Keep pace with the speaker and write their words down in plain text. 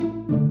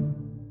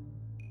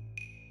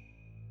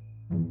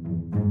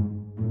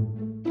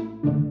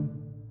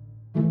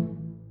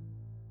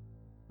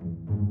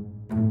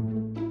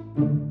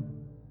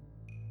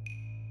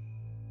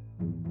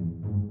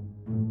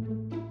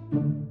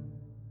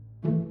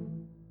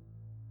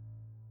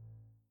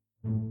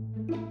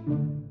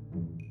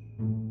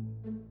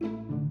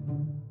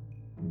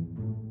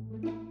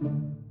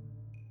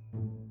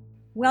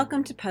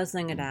Welcome to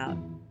Puzzling It Out.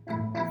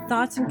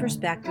 Thoughts and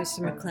perspectives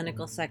from a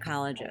clinical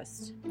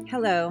psychologist.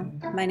 Hello,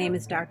 my name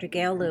is Dr.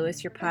 Gail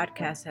Lewis, your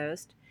podcast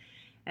host,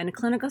 and a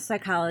clinical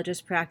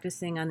psychologist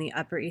practicing on the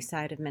Upper East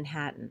Side of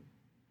Manhattan.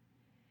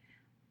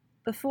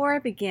 Before I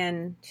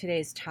begin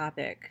today's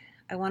topic,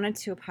 I wanted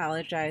to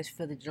apologize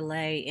for the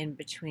delay in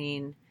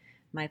between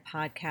my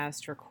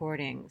podcast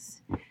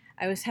recordings.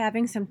 I was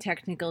having some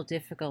technical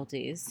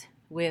difficulties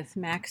with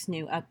Mac's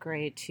new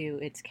upgrade to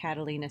its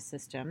Catalina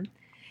system.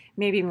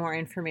 Maybe more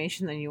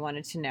information than you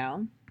wanted to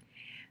know.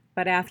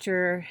 But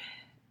after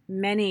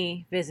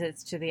many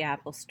visits to the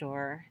Apple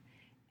Store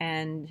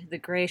and the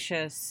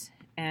gracious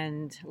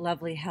and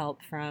lovely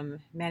help from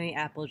many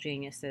Apple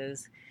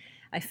geniuses,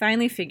 I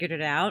finally figured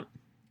it out,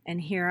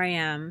 and here I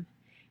am,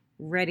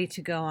 ready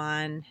to go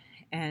on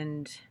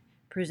and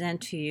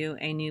present to you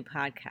a new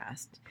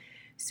podcast.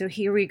 So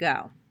here we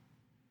go.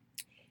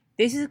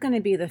 This is going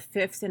to be the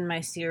fifth in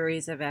my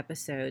series of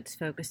episodes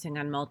focusing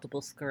on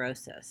multiple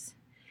sclerosis.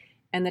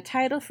 And the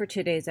title for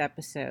today's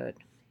episode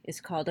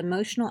is called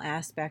Emotional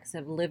Aspects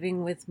of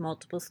Living with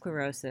Multiple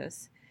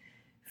Sclerosis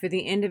for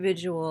the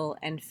Individual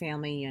and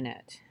Family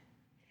Unit.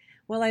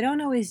 While I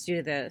don't always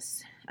do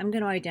this, I'm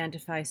going to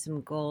identify some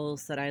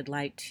goals that I'd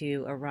like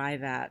to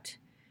arrive at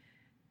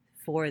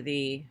for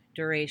the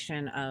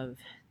duration of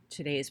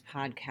today's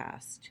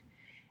podcast.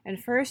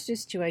 And first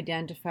is to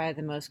identify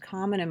the most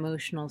common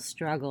emotional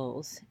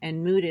struggles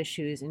and mood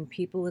issues in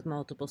people with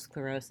multiple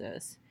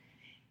sclerosis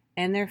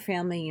and their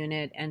family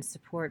unit and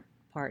support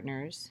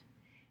partners,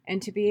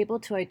 and to be able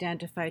to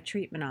identify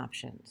treatment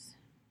options.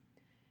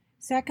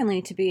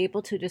 Secondly, to be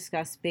able to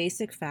discuss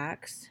basic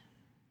facts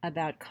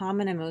about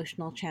common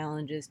emotional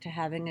challenges to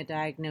having a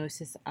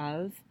diagnosis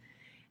of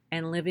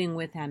and living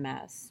with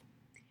MS,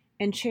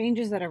 and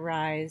changes that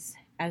arise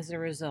as a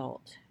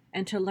result,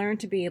 and to learn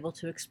to be able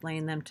to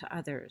explain them to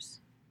others.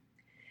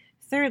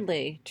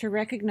 Thirdly, to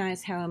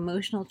recognize how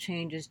emotional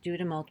changes due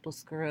to multiple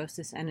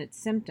sclerosis and its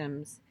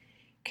symptoms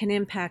can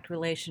impact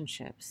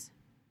relationships.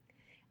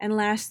 And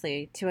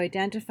lastly, to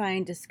identify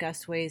and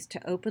discuss ways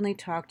to openly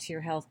talk to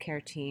your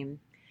healthcare team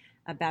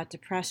about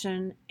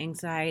depression,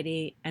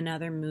 anxiety, and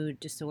other mood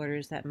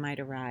disorders that might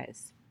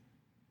arise.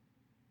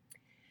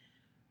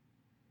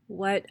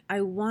 What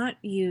I want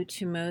you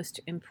to most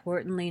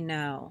importantly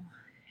know,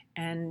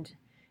 and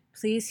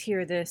please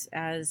hear this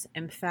as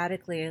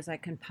emphatically as I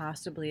can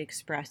possibly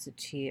express it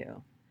to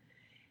you,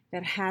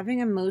 that having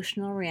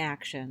emotional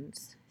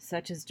reactions,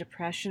 such as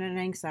depression and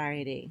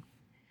anxiety,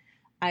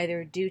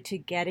 either due to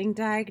getting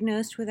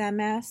diagnosed with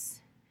MS,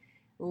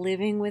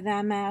 living with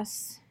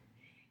MS,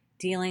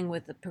 dealing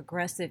with the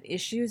progressive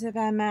issues of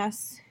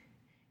MS,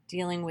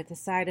 dealing with the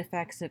side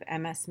effects of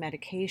MS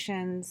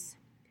medications,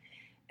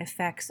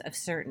 effects of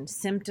certain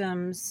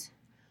symptoms,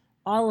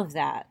 all of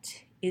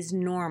that is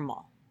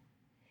normal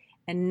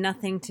and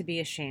nothing to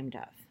be ashamed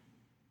of.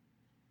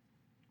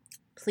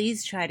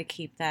 Please try to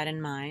keep that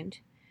in mind.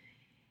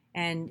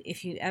 And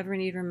if you ever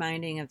need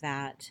reminding of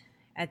that,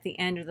 at the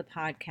end of the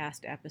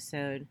podcast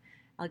episode,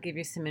 I'll give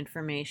you some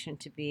information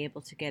to be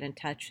able to get in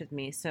touch with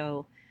me.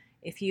 So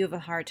if you have a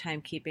hard time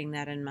keeping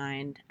that in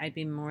mind, I'd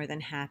be more than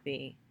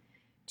happy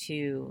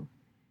to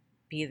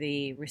be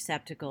the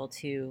receptacle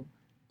to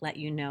let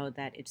you know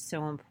that it's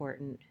so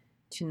important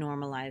to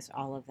normalize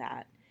all of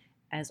that,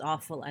 as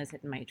awful as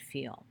it might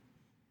feel.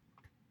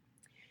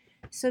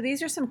 So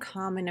these are some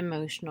common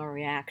emotional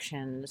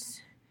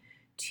reactions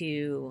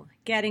to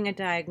getting a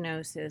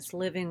diagnosis,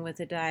 living with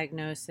a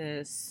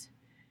diagnosis,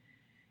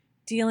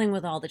 dealing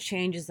with all the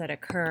changes that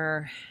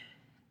occur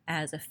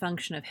as a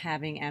function of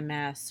having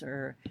MS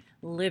or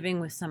living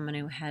with someone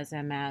who has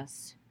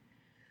MS.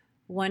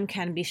 One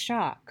can be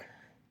shock,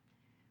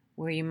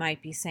 where you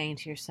might be saying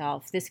to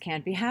yourself, this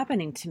can't be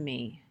happening to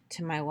me,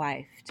 to my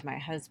wife, to my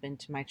husband,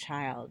 to my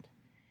child.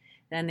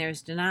 Then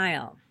there's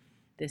denial.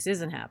 This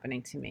isn't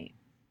happening to me.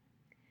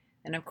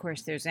 And of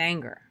course, there's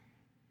anger.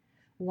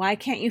 Why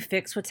can't you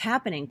fix what's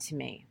happening to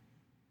me?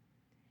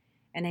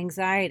 And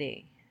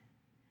anxiety.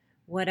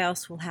 What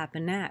else will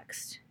happen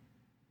next?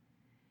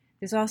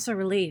 There's also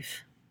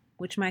relief,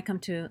 which might come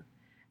to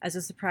as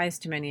a surprise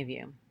to many of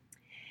you.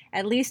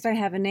 At least I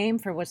have a name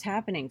for what's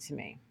happening to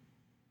me.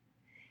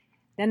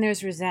 Then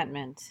there's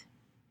resentment.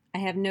 I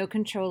have no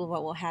control of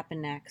what will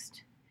happen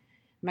next.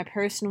 My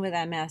person with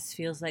MS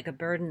feels like a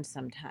burden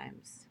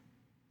sometimes.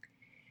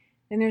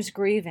 Then there's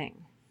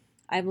grieving.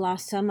 I've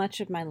lost so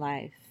much of my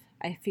life.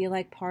 I feel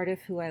like part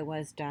of who I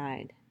was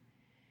died.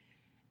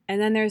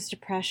 And then there's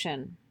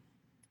depression,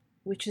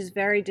 which is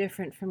very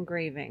different from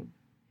grieving.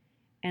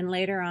 And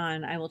later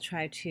on, I will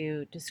try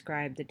to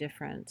describe the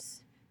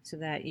difference so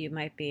that you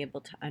might be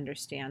able to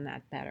understand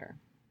that better.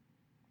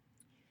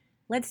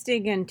 Let's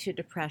dig into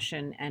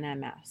depression and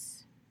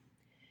MS.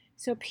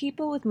 So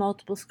people with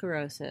multiple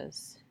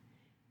sclerosis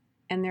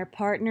and their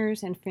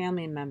partners and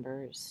family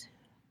members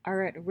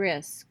are at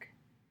risk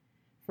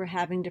for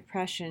having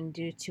depression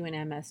due to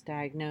an MS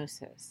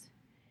diagnosis.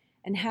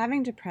 And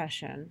having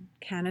depression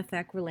can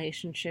affect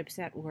relationships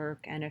at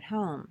work and at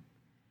home.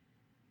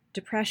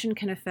 Depression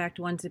can affect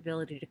one's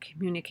ability to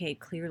communicate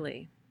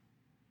clearly.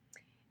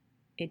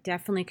 it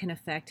definitely can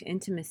affect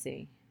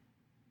intimacy.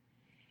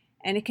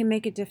 And it can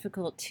make it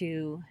difficult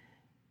to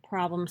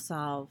problem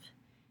solve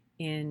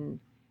in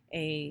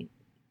a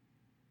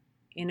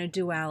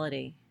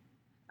duality.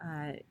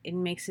 It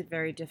makes it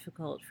very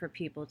difficult for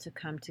people to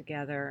come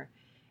together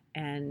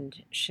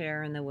and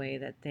share in the way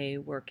that they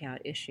work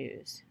out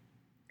issues.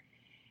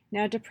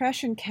 Now,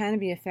 depression can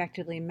be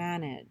effectively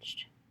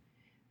managed,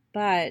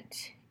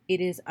 but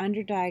it is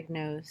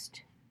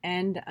underdiagnosed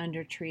and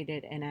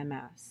undertreated in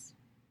MS.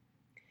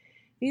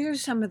 These are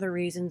some of the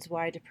reasons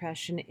why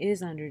depression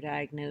is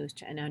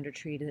underdiagnosed and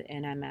undertreated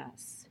in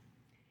MS.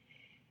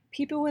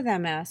 People with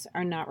MS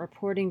are not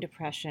reporting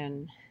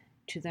depression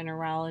to the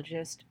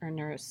neurologist or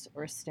nurse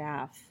or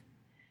staff.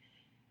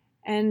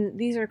 And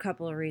these are a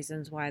couple of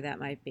reasons why that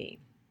might be.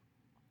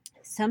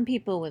 Some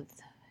people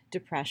with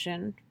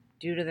depression,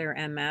 due to their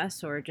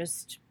MS or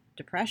just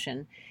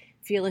depression,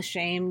 feel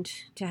ashamed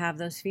to have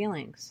those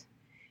feelings.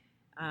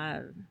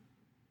 I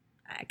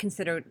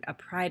consider it a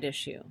pride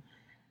issue.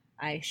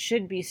 I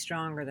should be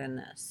stronger than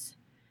this.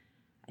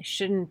 I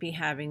shouldn't be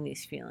having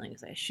these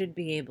feelings. I should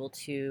be able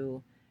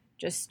to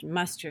just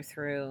muster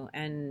through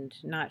and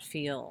not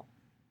feel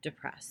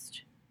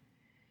depressed.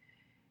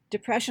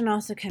 Depression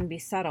also can be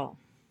subtle,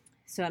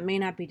 so it may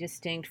not be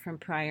distinct from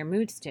prior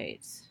mood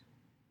states.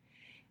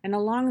 And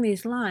along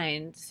these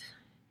lines,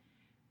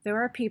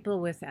 there are people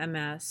with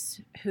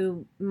MS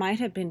who might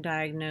have been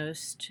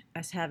diagnosed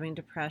as having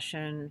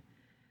depression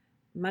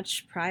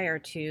much prior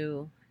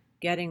to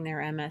getting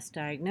their MS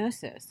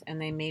diagnosis,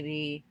 and they may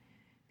be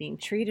being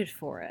treated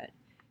for it.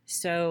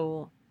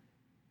 So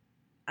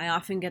I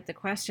often get the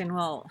question,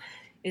 well,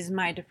 is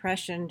my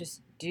depression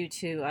just due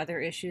to other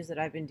issues that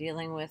I've been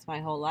dealing with my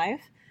whole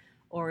life,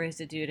 or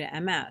is it due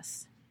to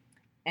MS?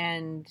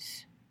 And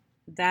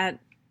that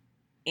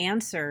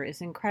answer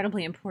is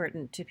incredibly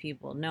important to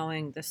people,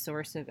 knowing the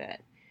source of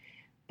it.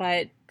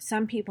 But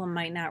some people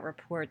might not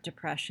report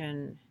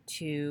depression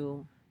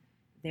to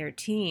their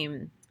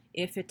team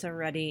if it's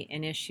already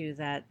an issue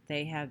that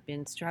they have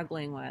been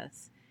struggling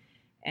with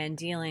and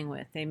dealing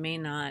with. They may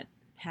not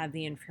have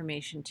the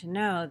information to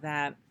know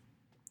that,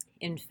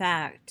 in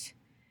fact,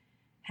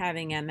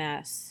 having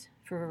MS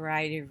for a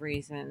variety of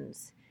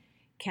reasons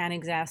can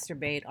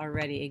exacerbate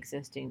already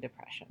existing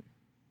depression.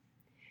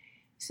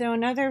 So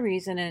another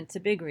reason, and it's a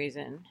big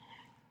reason,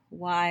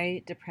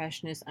 why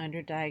depression is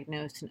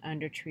underdiagnosed and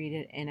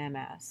undertreated in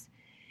MS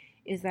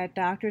is that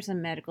doctors and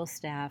medical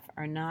staff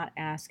are not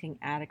asking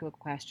adequate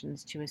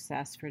questions to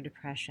assess for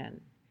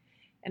depression.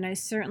 And I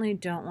certainly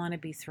don't want to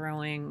be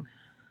throwing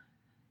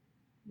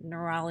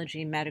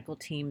neurology medical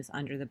teams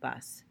under the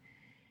bus.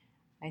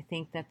 I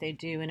think that they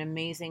do an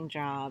amazing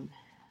job.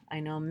 I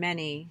know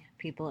many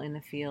people in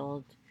the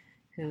field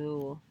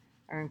who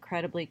are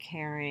incredibly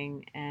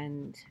caring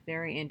and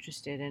very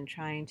interested in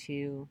trying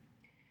to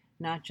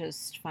not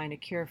just find a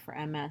cure for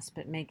MS,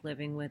 but make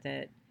living with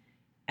it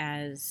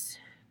as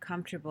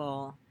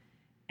comfortable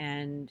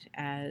and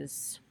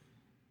as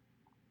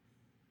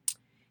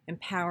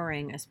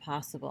empowering as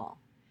possible.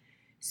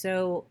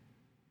 So,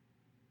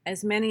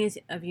 as many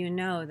of you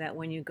know, that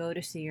when you go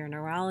to see your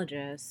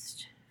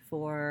neurologist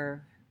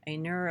for a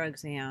neuro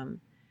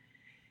exam,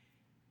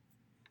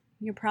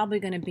 you're probably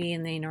going to be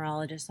in the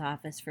neurologist's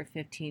office for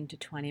 15 to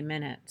 20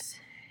 minutes.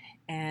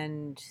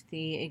 And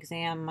the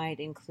exam might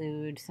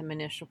include some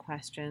initial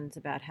questions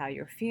about how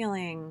you're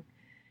feeling,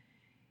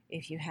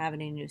 if you have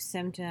any new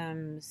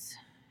symptoms,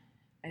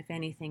 if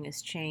anything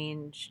has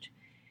changed,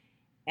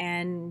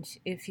 and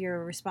if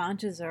your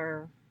responses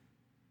are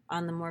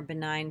on the more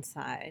benign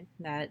side,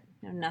 that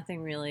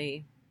nothing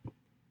really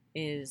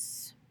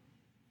is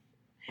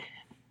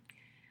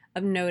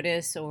of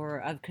notice or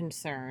of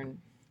concern,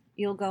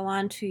 you'll go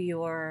on to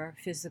your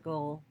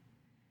physical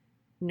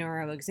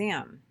neuro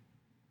exam,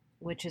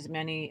 which, as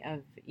many of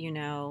you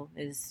know,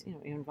 is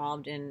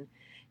involved in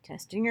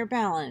testing your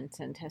balance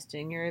and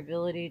testing your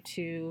ability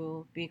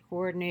to be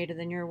coordinated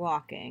in your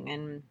walking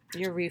and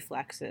your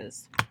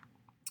reflexes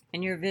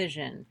and your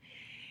vision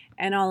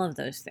and all of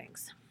those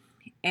things.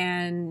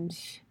 And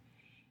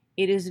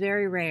it is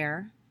very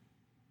rare,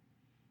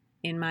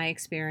 in my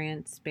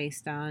experience,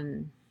 based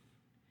on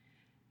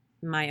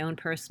my own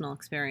personal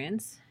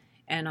experience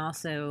and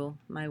also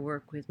my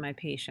work with my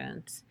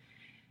patients,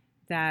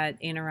 that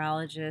a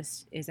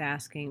neurologist is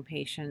asking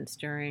patients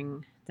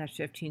during that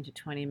 15 to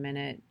 20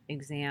 minute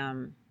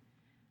exam,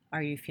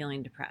 are you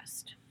feeling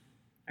depressed?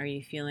 Are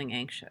you feeling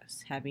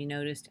anxious? Have you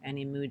noticed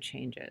any mood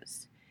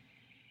changes?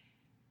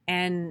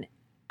 And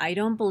I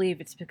don't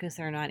believe it's because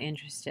they're not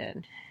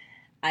interested.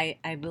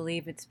 I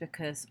believe it's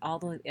because all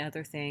the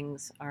other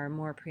things are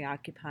more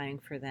preoccupying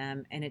for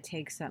them, and it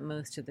takes up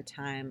most of the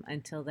time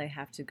until they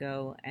have to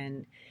go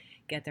and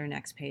get their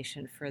next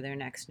patient for their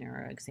next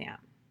neuro exam.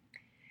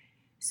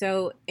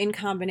 So in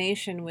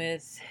combination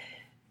with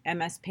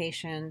MS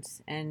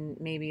patients and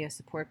maybe a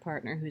support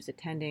partner who's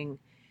attending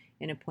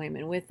an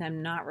appointment with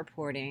them not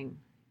reporting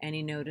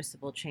any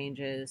noticeable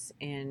changes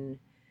in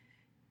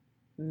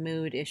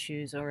mood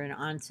issues or an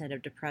onset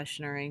of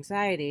depression or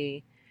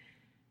anxiety,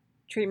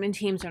 treatment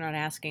teams are not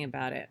asking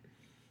about it.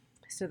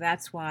 So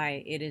that's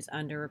why it is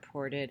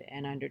underreported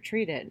and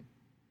undertreated.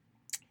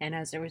 And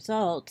as a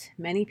result,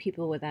 many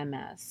people with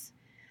MS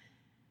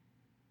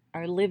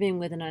are living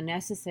with an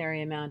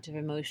unnecessary amount of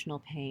emotional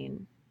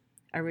pain,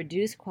 a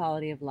reduced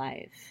quality of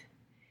life,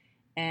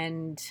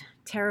 and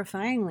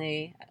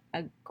terrifyingly,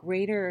 a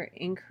greater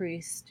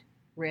increased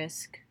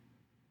risk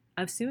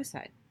of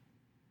suicide.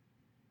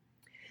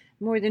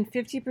 More than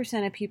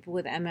 50% of people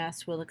with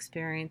MS will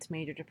experience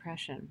major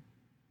depression.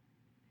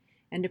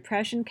 And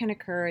depression can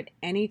occur at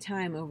any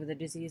time over the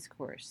disease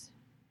course.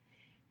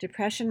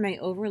 Depression may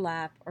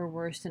overlap or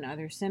worsen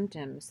other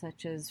symptoms,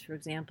 such as, for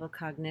example,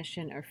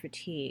 cognition or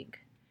fatigue.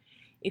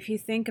 If you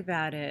think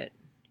about it,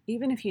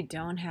 even if you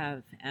don't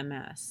have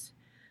MS,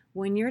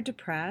 when you're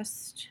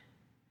depressed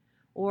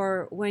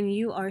or when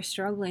you are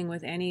struggling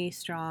with any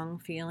strong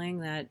feeling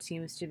that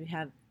seems to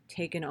have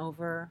taken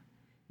over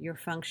your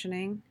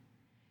functioning,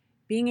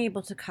 being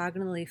able to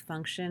cognitively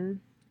function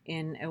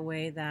in a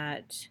way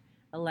that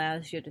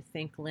allows you to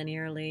think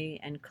linearly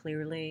and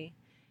clearly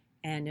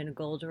and in a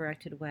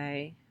goal-directed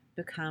way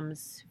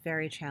becomes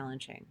very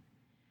challenging.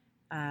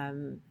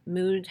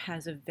 Mood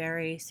has a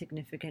very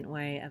significant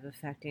way of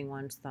affecting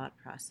one's thought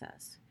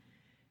process.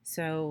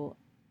 So,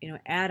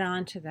 add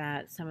on to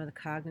that some of the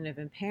cognitive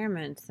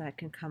impairments that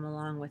can come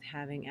along with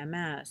having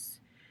MS.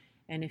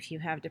 And if you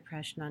have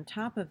depression on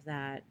top of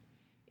that,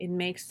 it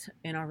makes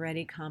an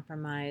already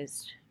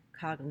compromised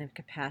cognitive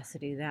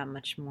capacity that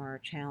much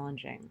more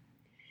challenging.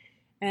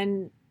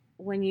 And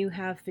when you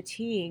have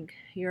fatigue,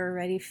 you're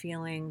already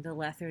feeling the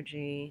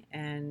lethargy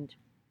and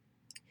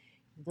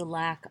the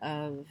lack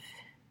of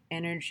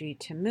energy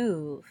to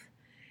move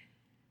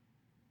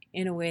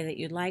in a way that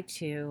you'd like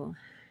to.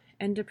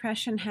 And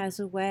depression has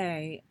a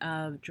way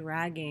of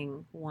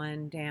dragging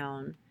one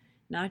down,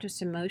 not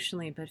just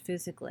emotionally, but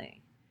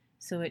physically.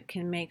 So it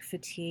can make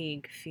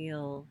fatigue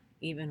feel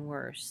even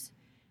worse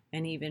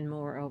and even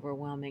more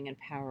overwhelming and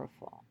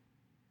powerful.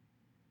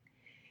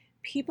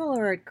 People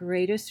are at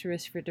greatest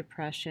risk for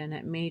depression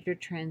at major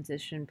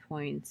transition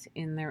points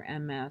in their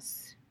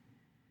MS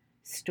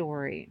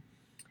story.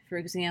 For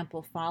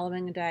example,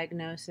 following a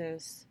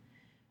diagnosis,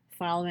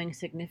 following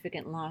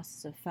significant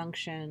loss of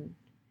function,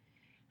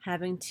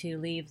 having to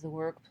leave the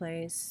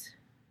workplace,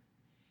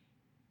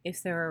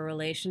 if there are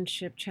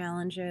relationship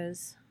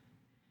challenges,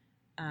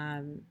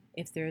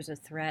 if there's a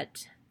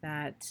threat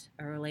that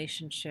a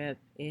relationship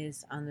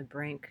is on the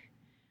brink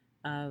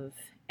of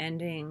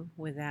ending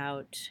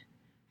without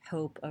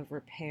hope of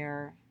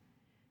repair,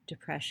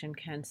 depression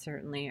can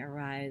certainly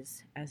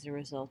arise as a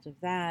result of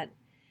that.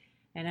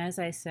 And as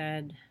I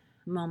said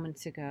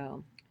moments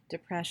ago,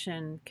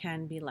 depression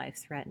can be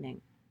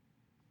life-threatening.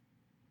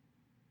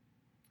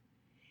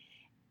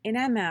 In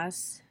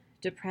MS,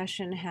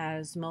 depression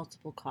has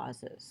multiple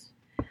causes.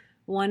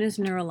 One is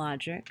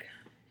neurologic,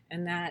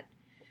 and that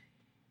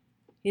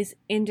is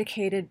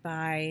indicated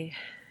by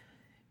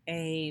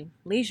a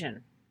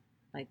lesion,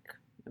 like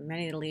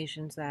many of the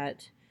lesions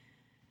that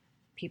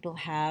people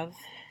have,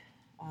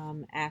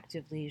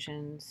 active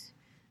lesions,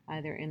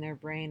 either in their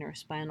brain or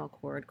spinal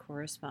cord,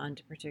 correspond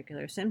to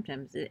particular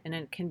symptoms. And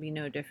it can be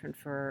no different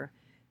for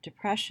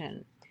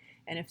depression.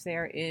 And if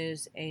there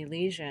is a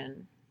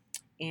lesion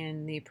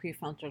in the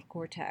prefrontal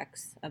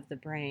cortex of the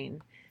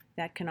brain,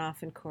 that can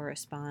often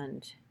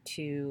correspond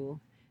to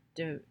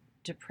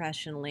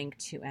depression linked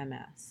to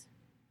MS.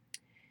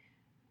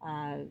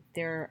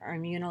 There are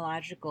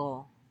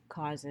immunological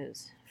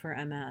causes for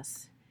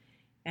MS,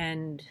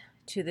 and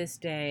to this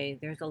day,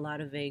 there's a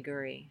lot of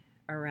vagary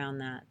around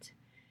that.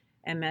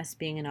 MS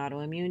being an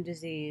autoimmune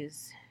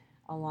disease,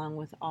 along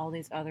with all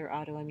these other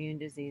autoimmune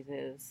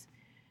diseases,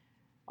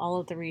 all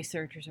of the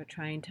researchers are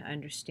trying to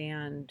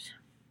understand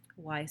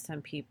why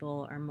some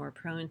people are more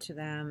prone to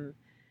them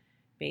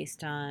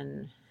based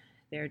on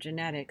their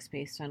genetics,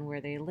 based on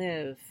where they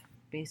live,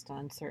 based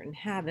on certain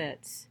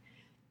habits.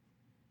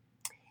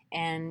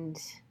 And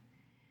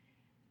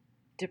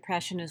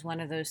depression is one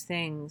of those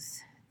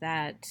things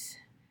that,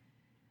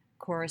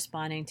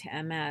 corresponding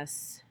to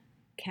MS,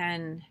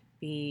 can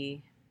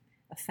be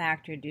a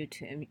factor due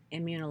to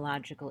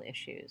immunological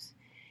issues.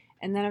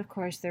 And then, of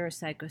course, there are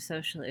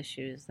psychosocial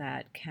issues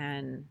that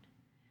can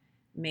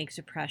make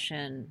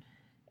depression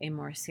a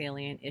more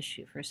salient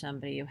issue for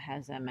somebody who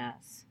has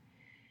MS.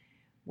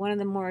 One of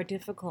the more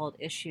difficult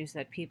issues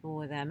that people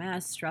with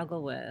MS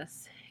struggle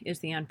with is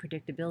the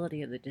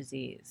unpredictability of the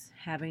disease,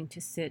 having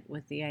to sit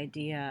with the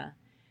idea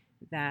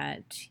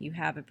that you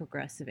have a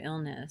progressive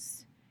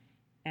illness,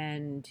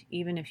 and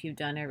even if you've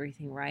done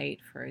everything right,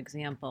 for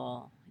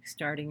example,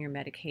 starting your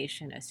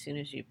medication as soon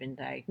as you've been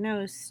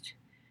diagnosed,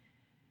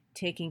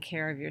 taking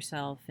care of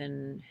yourself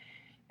in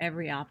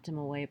every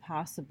optimal way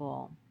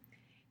possible,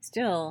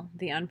 still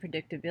the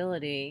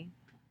unpredictability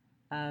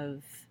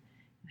of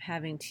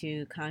having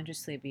to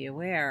consciously be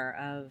aware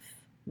of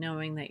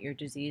knowing that your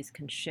disease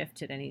can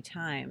shift at any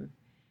time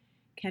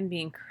can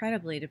be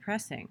incredibly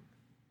depressing.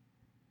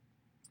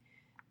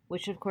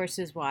 Which, of course,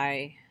 is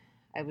why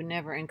I would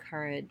never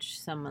encourage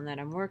someone that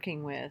I'm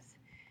working with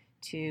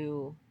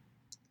to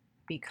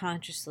be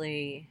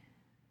consciously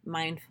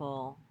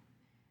mindful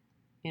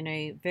in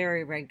a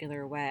very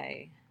regular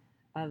way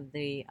of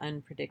the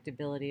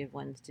unpredictability of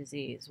one's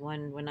disease.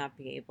 One would not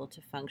be able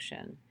to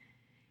function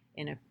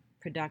in a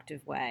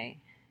productive way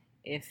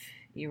if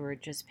you were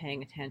just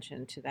paying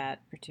attention to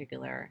that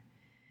particular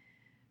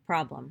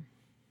problem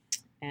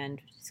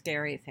and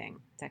scary thing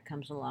that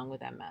comes along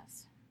with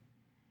MS.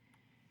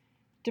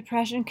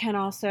 Depression can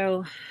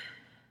also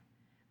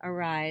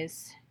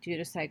arise due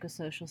to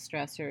psychosocial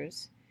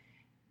stressors.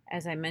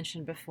 As I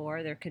mentioned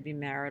before, there could be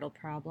marital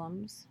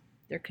problems.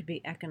 There could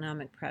be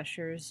economic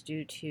pressures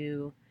due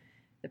to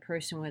the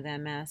person with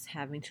MS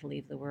having to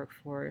leave the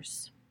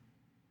workforce,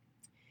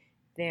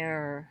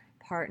 their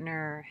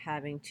partner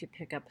having to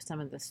pick up some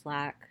of the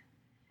slack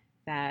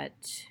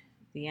that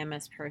the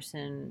MS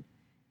person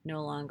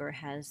no longer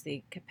has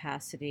the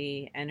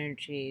capacity,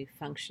 energy,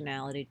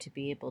 functionality to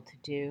be able to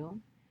do.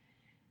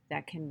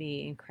 That can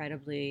be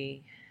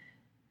incredibly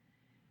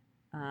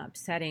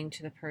upsetting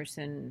to the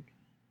person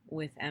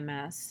with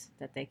MS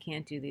that they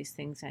can't do these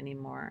things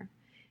anymore.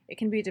 It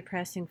can be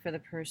depressing for the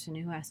person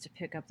who has to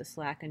pick up the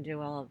slack and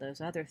do all of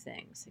those other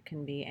things. It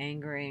can be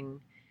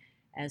angering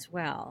as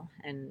well.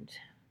 And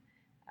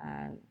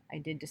I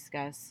did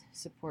discuss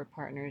support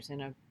partners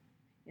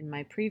in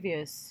my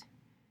previous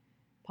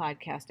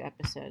podcast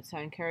episode, so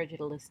I encourage you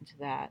to listen to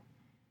that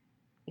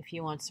if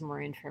you want some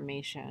more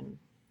information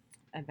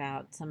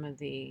about some of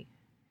the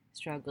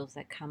struggles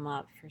that come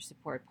up for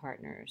support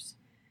partners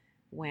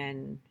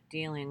when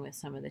dealing with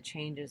some of the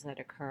changes that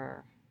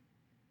occur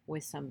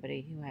with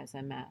somebody who has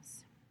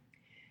MS.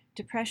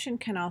 Depression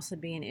can also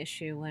be an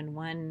issue when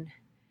one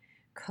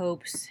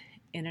copes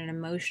in an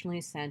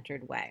emotionally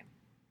centered way.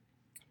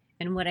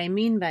 And what I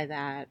mean by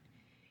that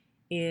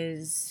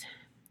is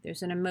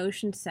there's an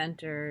emotion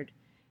centered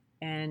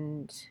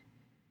and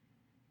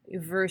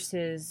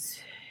versus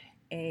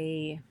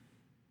a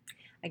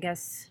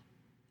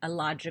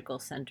logical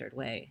centered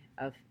way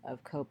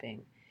of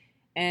coping.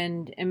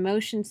 And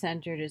emotion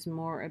centered is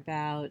more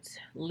about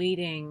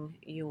leading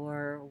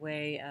your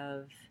way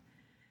of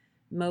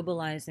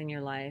mobilizing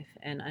your life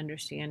and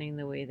understanding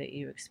the way that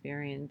you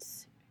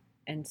experience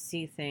and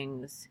see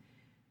things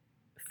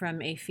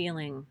from a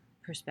feeling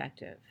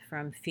perspective,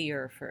 from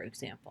fear, for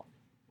example.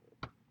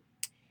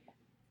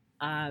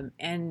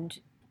 And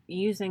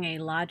using a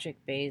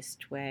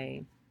logic-based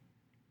way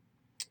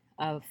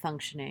of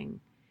functioning,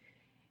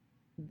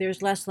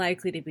 there's less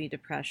likely to be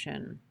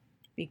depression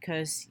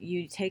because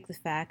you take the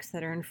facts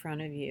that are in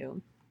front of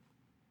you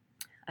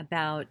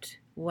about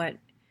what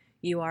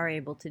you are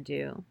able to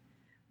do,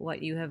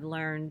 what you have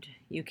learned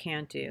you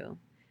can't do,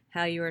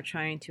 how you are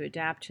trying to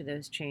adapt to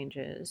those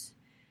changes,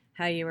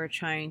 how you are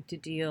trying to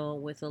deal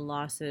with the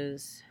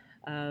losses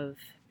of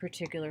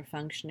particular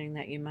functioning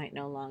that you might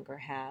no longer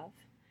have.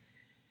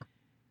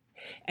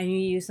 And you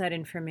use that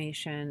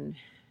information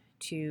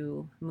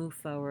to move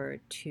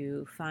forward,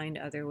 to find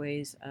other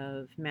ways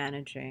of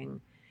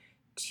managing,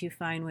 to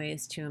find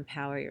ways to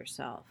empower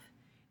yourself.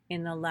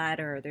 In the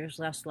latter, there's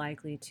less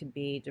likely to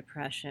be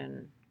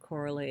depression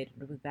correlated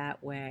with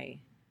that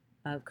way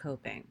of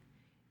coping.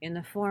 In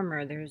the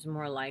former, there's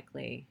more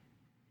likely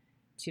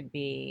to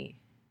be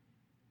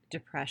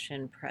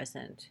depression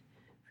present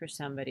for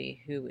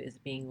somebody who is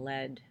being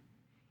led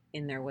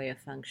in their way of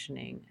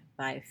functioning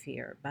by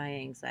fear, by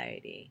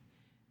anxiety,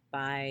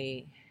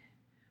 by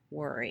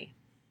worry,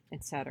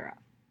 etc.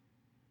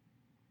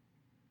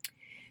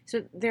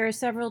 So there are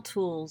several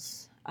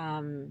tools,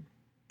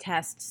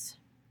 tests,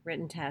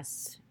 written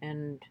tests,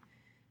 and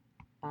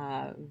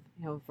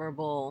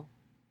verbal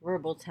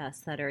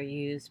tests that are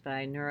used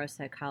by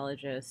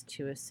neuropsychologists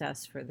to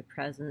assess for the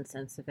presence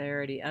and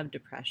severity of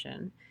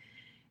depression.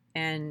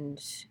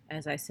 And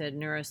as I said,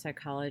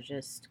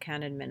 neuropsychologists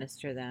can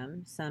administer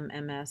them. Some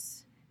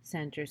MS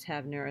centers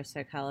have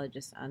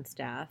neuropsychologists on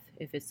staff.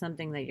 If it's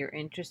something that you're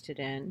interested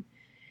in,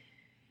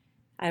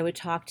 I would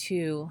talk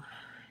to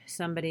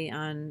somebody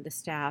on the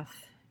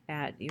staff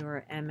at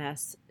your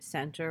MS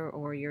center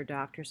or your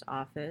doctor's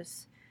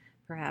office.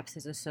 Perhaps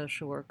as a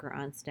social worker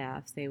on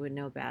staff, they would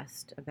know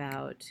best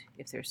about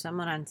if there's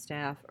someone on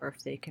staff or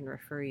if they can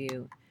refer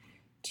you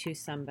to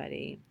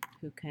somebody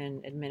who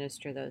can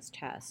administer those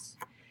tests.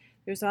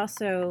 There's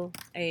also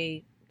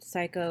a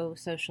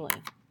psychosocial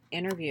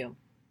interview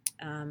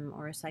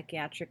or a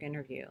psychiatric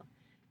interview.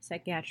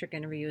 Psychiatric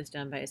interview is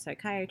done by a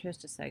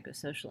psychiatrist. A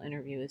psychosocial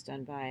interview is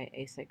done by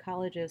a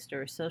psychologist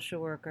or a social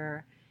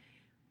worker,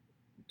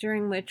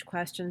 during which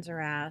questions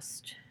are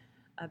asked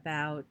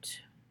about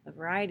a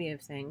variety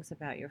of things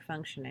about your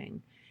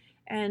functioning.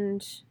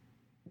 And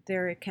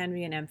there can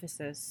be an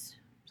emphasis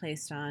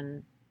placed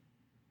on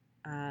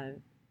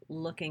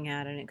looking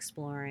at and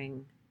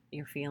exploring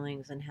your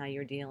feelings and how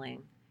you're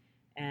dealing,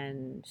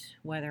 and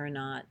whether or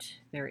not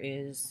there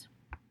is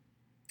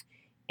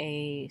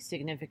a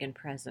significant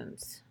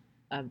presence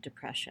of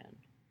depression.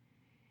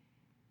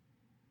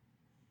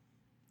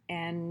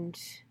 And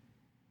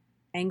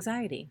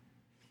anxiety.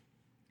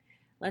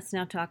 Let's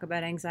now talk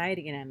about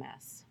anxiety in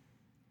MS.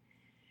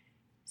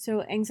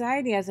 So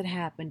anxiety as it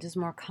happened is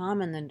more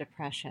common than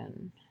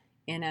depression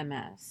in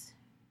MS,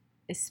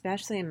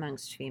 especially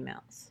amongst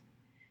females.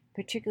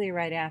 particularly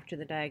right after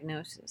the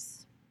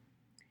diagnosis.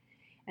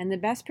 And the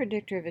best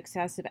predictor of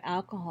excessive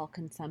alcohol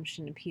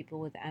consumption in people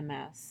with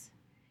MS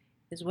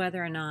is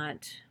whether or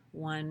not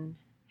one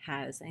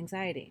has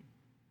anxiety.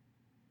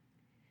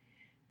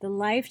 The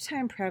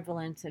lifetime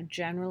prevalence of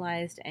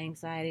generalized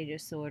anxiety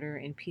disorder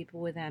in people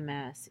with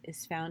MS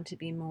is found to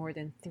be more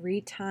than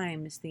 3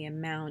 times the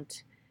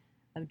amount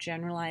of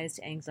generalized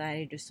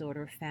anxiety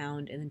disorder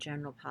found in the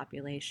general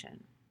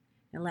population.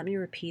 Now, let me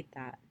repeat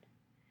that.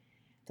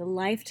 The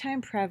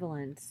lifetime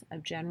prevalence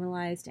of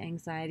generalized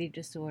anxiety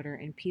disorder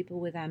in people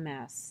with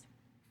MS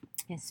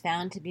is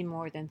found to be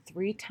more than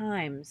 3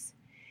 times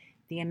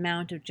the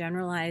amount of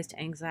generalized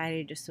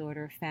anxiety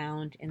disorder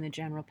found in the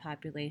general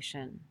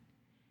population.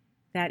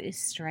 That is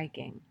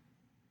striking.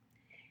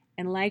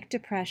 And like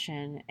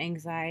depression,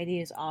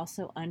 anxiety is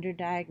also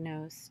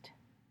underdiagnosed,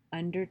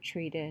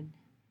 undertreated,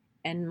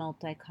 and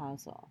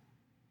multi-causal.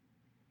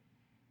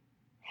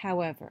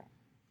 However,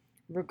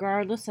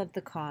 regardless of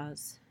the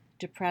cause,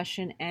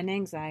 depression and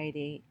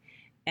anxiety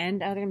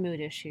and other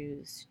mood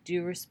issues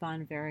do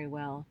respond very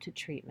well to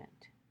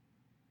treatment.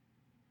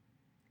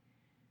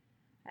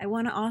 I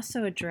want to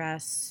also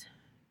address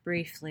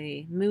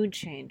briefly mood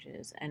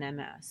changes in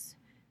MS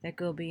that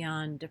go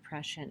beyond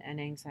depression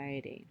and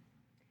anxiety.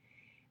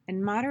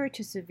 And moderate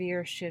to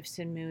severe shifts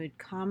in mood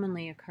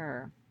commonly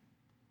occur,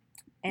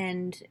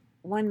 and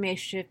one may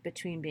shift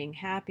between being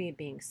happy,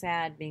 being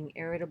sad, being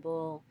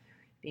irritable,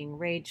 being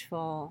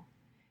rageful.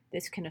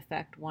 This can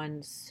affect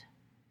one's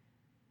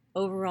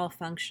overall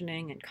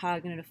functioning and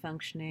cognitive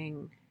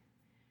functioning.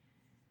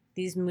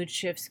 These mood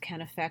shifts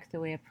can affect the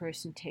way a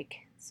person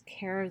takes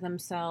care of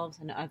themselves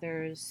and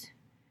others.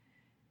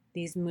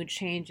 These mood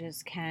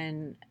changes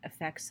can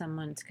affect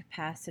someone's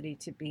capacity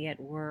to be at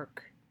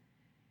work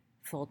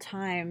full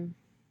time,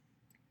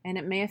 and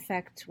it may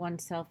affect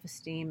one's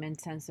self-esteem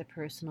and sense of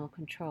personal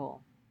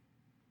control.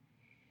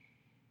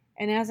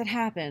 And as it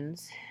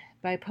happens,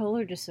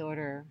 bipolar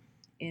disorder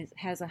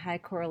has a high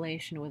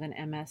correlation with an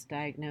MS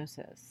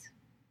diagnosis.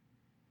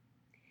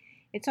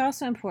 It's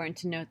also important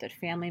to note that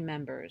family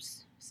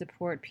members,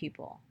 support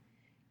people,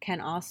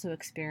 can also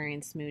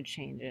experience mood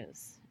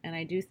changes. And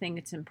I do think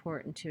it's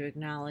important to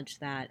acknowledge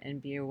that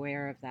and be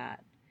aware of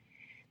that.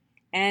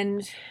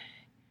 And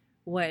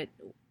what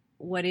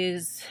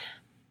is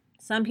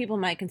some people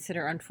might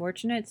consider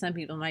unfortunate, some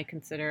people might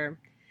consider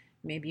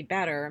maybe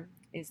better,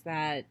 is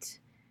that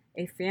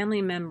a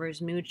family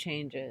member's mood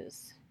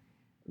changes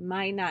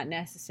might not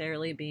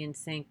necessarily be in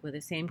sync with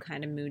the same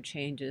kind of mood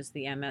changes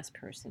the MS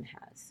person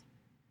has.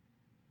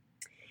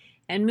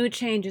 And mood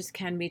changes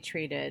can be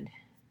treated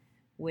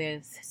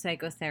with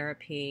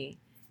psychotherapy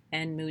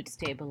and mood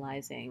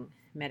stabilizing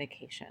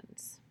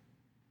medications.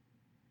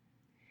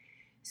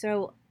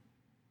 So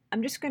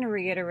I'm just going to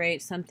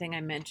reiterate something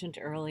I mentioned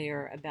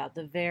earlier about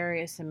the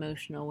various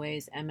emotional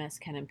ways MS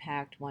can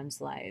impact one's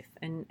life,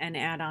 and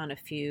add on a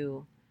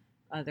few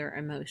other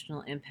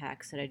emotional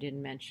impacts that I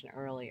didn't mention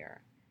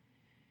earlier.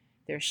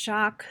 There's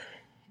shock,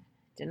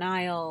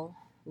 denial,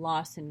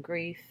 loss and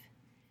grief,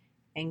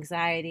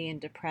 anxiety and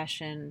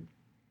depression.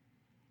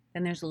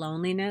 Then there's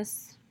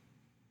loneliness,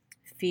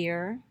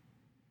 fear.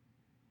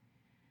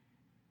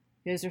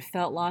 There's a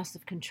felt loss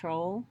of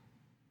control.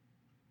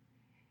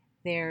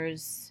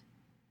 There's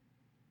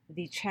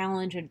the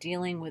challenge of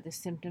dealing with the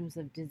symptoms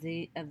of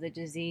the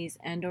disease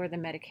and or the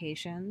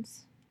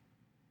medications.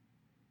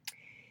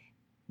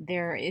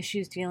 There are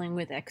issues dealing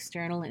with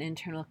external and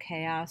internal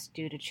chaos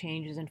due to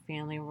changes in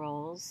family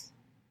roles.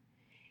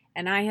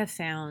 And I have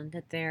found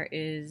that there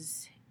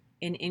is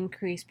an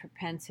increased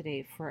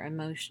propensity for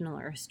emotional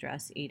or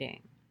stress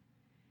eating,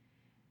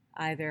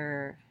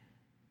 either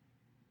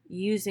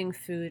using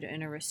food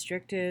in a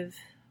restrictive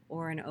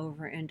or an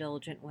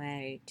overindulgent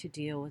way to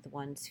deal with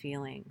one's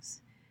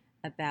feelings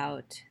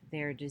about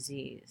their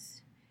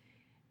disease.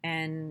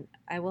 And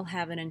I will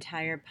have an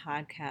entire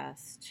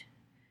podcast,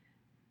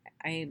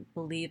 I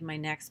believe my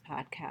next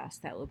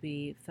podcast, that will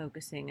be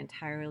focusing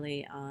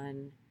entirely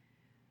on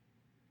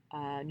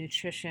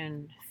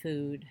nutrition,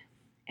 food,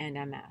 and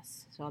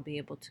MS. So I'll be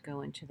able to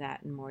go into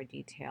that in more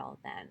detail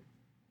then.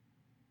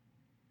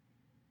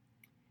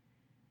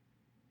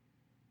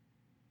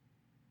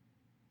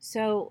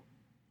 So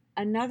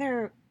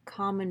another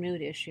common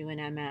mood issue in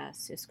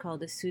MS is called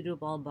the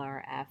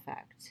pseudobulbar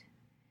affect.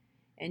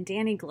 And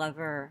Danny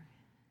Glover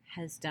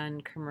has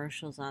done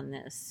commercials on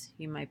this.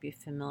 You might be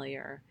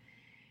familiar.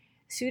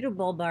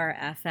 Pseudobulbar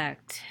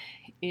affect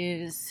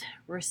is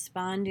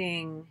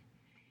responding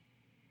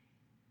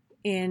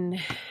in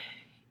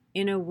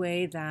a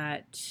way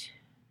that,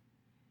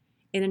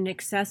 in an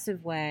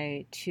excessive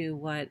way, to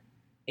what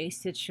a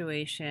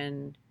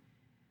situation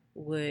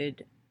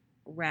would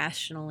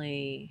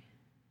rationally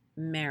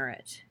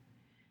merit.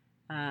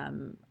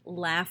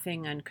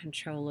 Laughing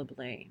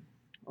uncontrollably,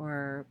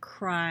 or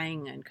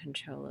crying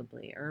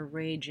uncontrollably, or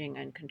raging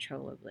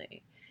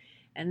uncontrollably.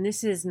 And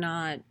this is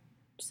not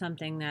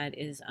something that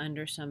is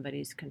under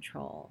somebody's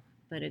control,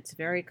 but it's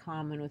very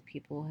common with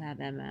people who have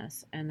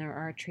MS, and there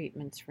are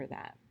treatments for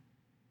that.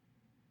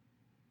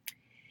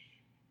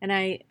 And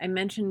I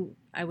mentioned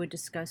I would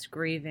discuss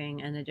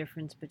grieving and the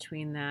difference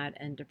between that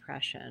and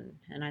depression,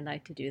 and I'd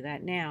like to do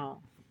that now.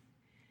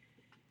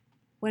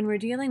 When we're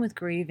dealing with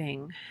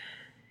grieving,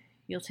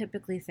 you'll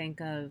typically think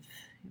of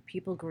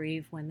people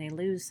grieve when they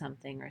lose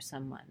something or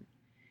someone,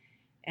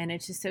 and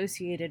it's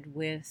associated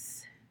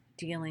with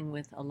dealing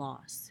with a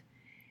loss.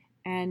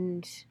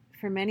 And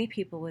for many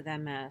people with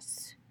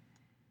MS,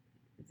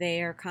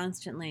 they are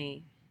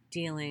constantly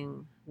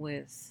dealing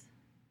with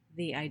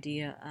the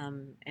idea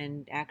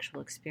and actual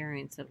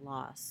experience of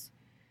loss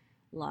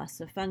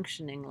of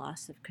functioning,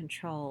 loss of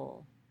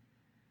control,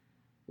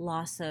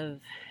 loss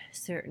of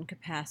certain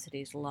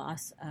capacities,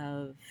 loss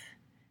of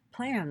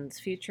plans,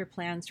 future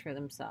plans for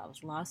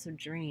themselves, loss of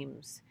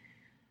dreams,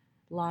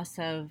 loss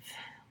of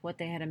what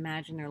they had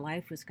imagined their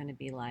life was going to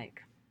be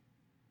like.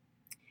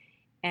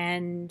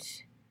 And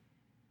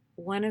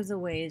one of the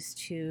ways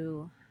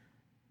to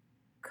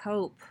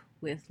cope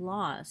with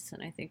loss,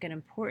 and I think an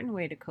important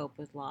way to cope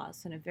with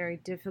loss, and a very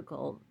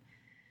difficult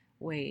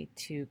way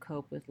to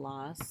cope with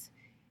loss,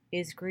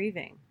 is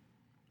grieving.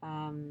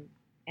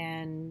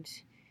 And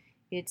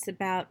it's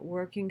about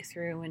working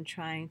through and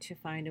trying to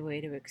find a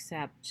way to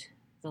accept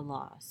the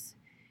loss.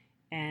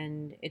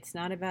 And it's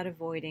not about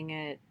avoiding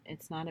it.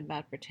 It's not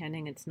about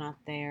pretending it's not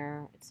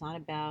there. It's not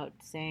about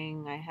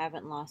saying, I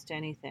haven't lost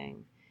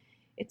anything.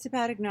 It's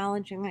about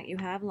acknowledging that you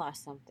have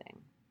lost something.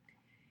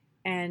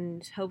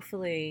 And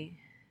hopefully,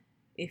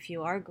 if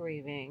you are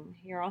grieving,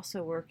 you're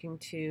also working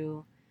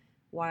to,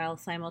 while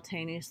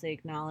simultaneously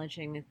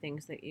acknowledging the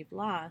things that you've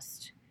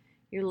lost,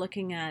 you're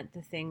looking at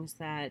the things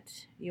that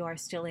you are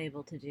still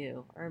able to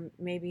do, or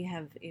maybe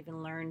have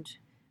even learned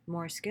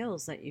more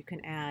skills that you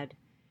can add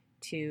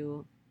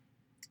to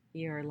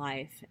your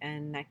life,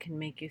 and that can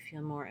make you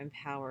feel more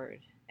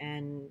empowered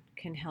and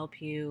can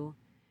help you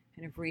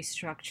kind of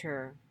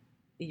restructure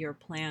your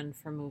plan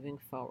for moving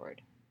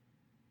forward.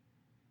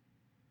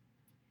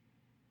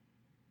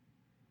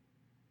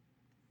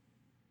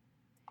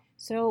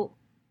 So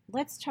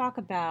let's talk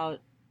about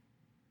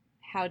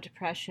how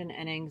depression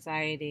and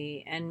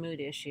anxiety and mood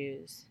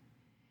issues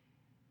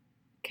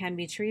can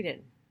be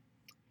treated.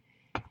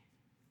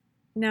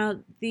 Now,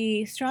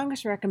 the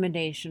strongest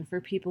recommendation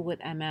for people with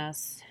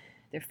MS,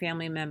 their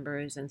family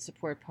members, and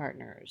support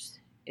partners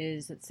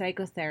is that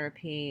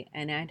psychotherapy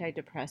and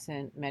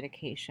antidepressant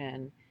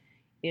medication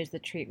is the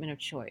treatment of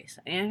choice.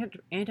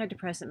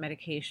 Antidepressant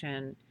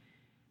medication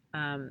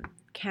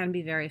can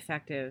be very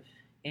effective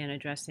in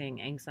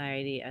addressing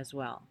anxiety as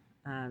well.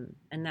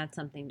 And that's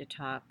something to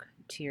talk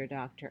to your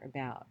doctor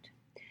about.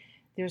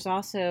 There's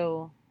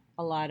also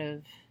a lot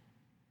of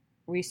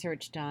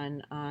research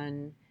done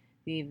on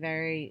the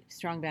very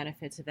strong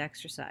benefits of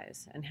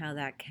exercise and how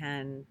that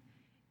can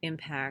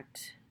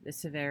impact the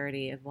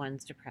severity of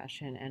one's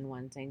depression and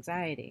one's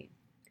anxiety.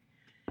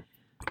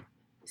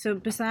 So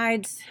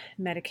besides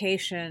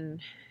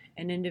medication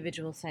and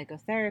individual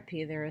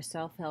psychotherapy, there are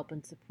self-help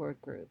and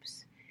support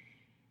groups.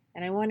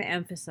 And I want to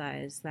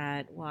emphasize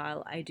that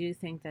while I do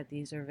think that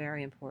these are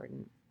very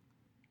important,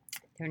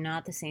 they're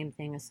not the same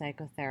thing as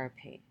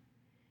psychotherapy.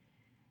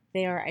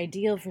 They are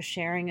ideal for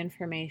sharing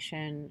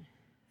information,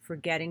 for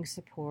getting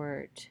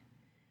support,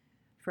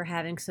 for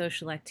having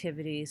social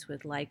activities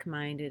with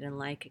like-minded and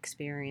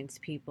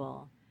like-experienced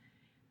people.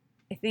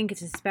 I think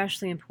it's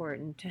especially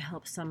important to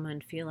help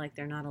someone feel like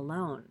they're not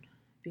alone,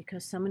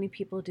 because so many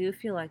people do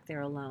feel like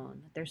they're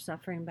alone, that they're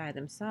suffering by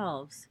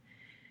themselves.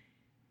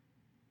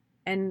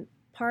 And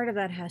part of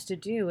that has to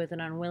do with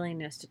an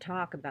unwillingness to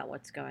talk about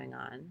what's going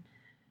on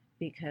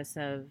because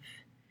of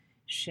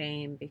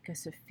shame,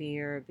 because of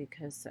fear,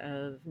 because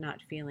of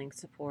not feeling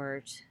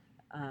support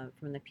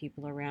from the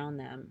people around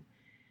them.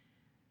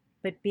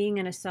 But being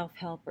in a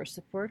self-help or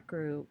support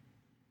group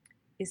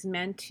is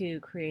meant to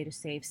create a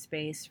safe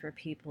space for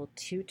people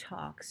to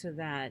talk so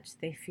that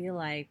they feel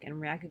like and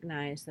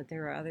recognize that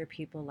there are other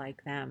people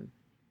like them.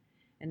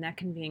 And that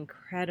can be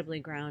incredibly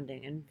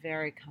grounding and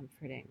very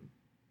comforting.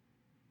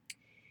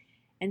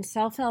 And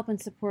self-help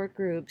and support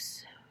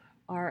groups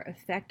are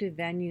effective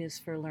venues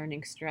for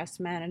learning stress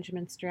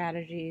management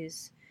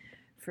strategies,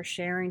 for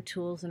sharing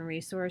tools and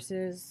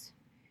resources,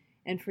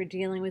 and for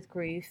dealing with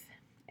grief,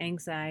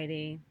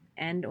 anxiety,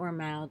 and or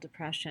mild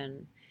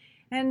depression,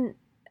 and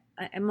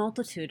a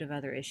multitude of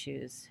other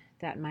issues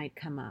that might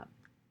come up.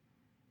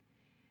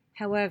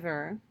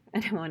 However,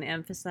 and I want to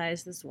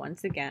emphasize this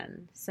once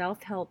again,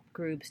 self-help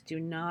groups do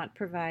not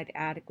provide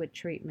adequate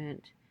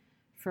treatment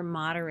for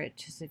moderate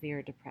to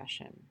severe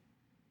depression.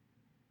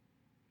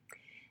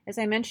 As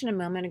I mentioned a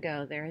moment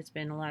ago, there has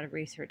been a lot of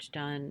research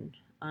done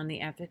on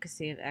the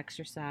efficacy of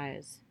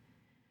exercise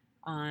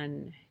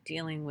on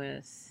dealing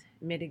with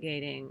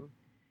mitigating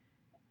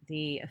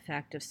the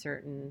effect of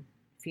certain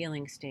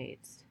feeling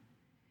states.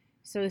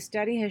 So a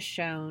study has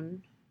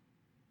shown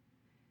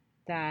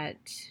that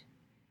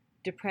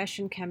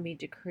depression can be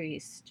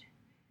decreased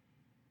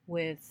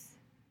with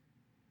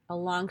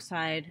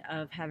alongside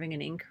of having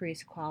an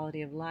increased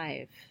quality of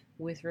life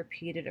with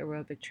repeated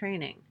aerobic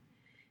training.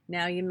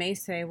 Now you may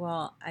say,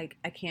 well,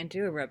 I can't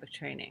do aerobic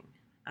training.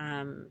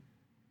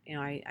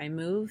 I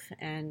move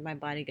and my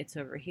body gets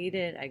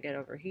overheated. I get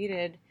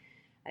overheated.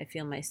 I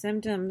feel my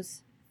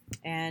symptoms,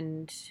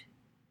 and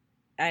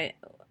I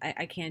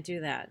I can't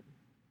do that.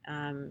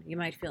 You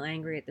might feel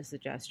angry at the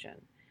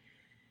suggestion.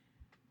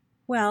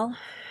 Well,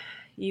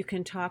 you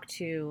can talk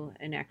to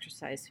an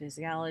exercise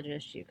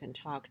physiologist. You can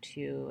talk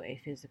to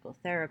a physical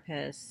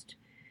therapist.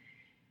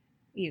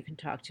 You can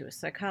talk to a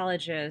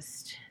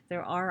psychologist.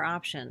 There are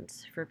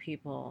options for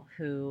people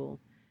who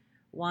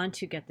want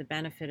to get the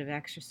benefit of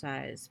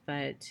exercise,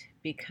 but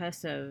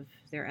because of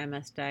their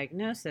MS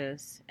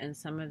diagnosis and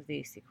some of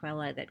the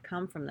sequelae that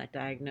come from that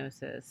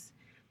diagnosis,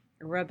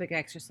 aerobic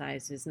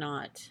exercise is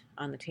not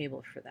on the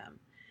table for them.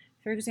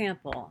 For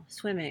example,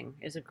 swimming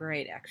is a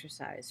great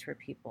exercise for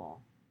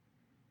people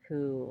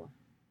who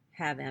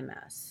have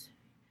MS.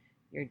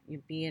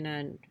 You'd be in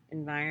an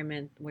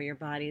environment where your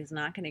body is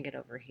not going to get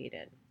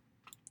overheated.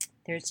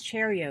 There's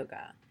chair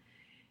yoga.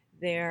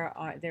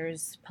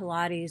 There's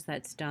Pilates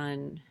that's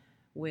done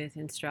with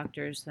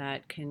instructors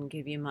that can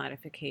give you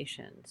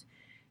modifications.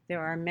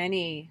 There are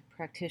many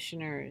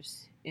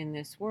practitioners in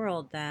this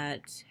world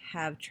that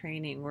have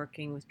training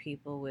working with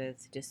people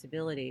with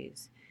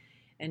disabilities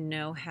and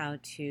know how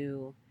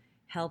to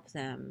help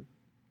them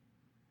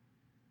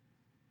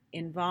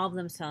involve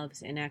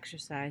themselves in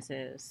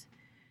exercises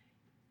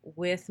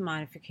with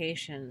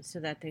modifications so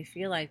that they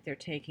feel like they're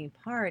taking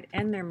part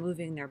and they're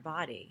moving their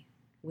body,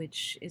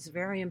 which is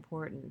very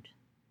important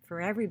for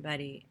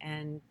everybody,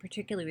 and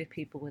particularly with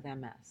people with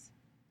MS.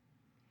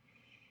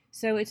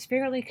 So it's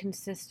fairly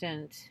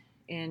consistent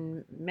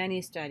in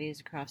many studies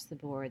across the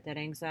board that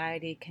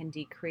anxiety can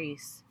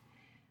decrease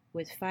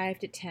with 5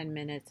 to 10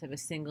 minutes of a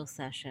single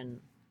session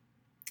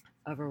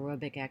of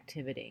aerobic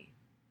activity.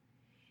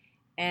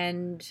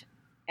 And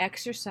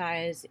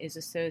exercise is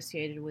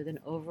associated with an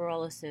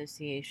overall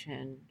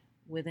association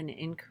with an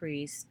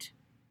increased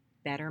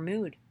better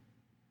mood.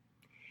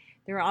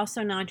 There are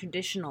also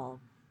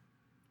non-traditional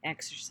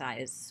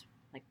exercise,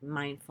 like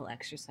mindful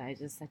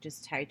exercises such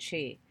as Tai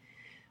Chi,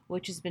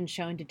 which has been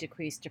shown to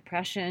decrease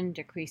depression,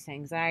 decrease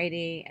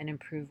anxiety, and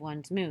improve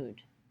one's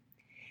mood.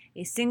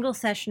 A single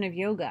session of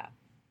yoga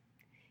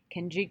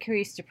can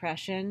decrease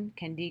depression,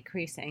 can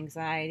decrease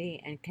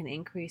anxiety, and can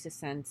increase a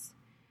sense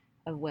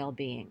of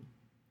well-being.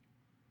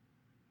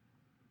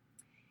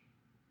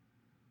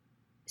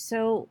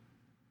 So,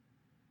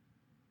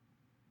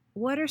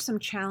 what are some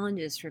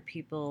challenges for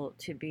people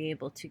to be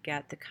able to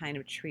get the kind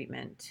of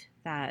treatment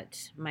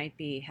that might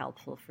be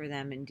helpful for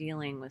them in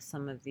dealing with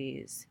some of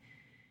these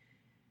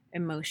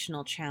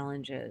emotional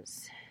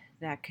challenges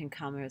that can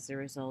come as a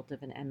result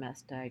of an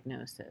MS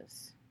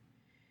diagnosis?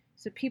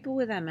 So people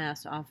with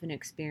MS often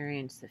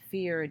experience the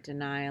fear,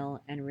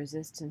 denial, and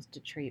resistance to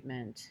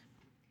treatment.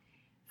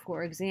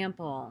 For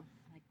example,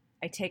 like,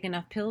 I take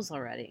enough pills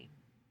already,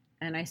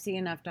 and I see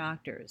enough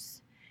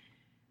doctors.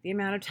 The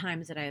amount of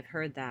times that I have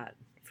heard that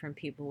from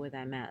people with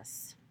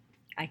MS,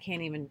 I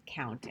can't even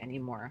count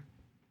anymore.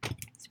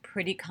 It's a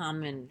pretty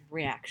common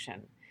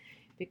reaction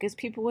because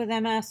people with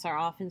MS are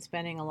often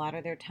spending a lot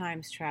of their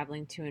time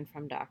traveling to and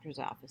from doctors'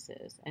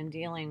 offices and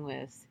dealing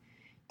with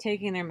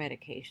taking their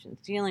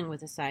medications, dealing with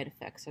the side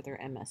effects of their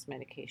MS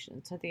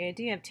medication. So the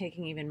idea of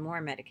taking even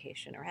more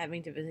medication or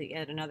having to visit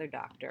yet another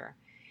doctor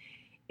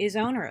is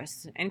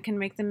onerous and can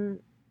make them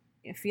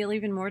feel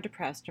even more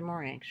depressed or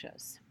more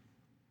anxious.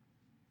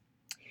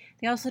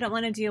 They also don't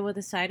want to deal with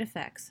the side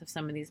effects of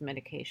some of these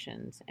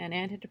medications, and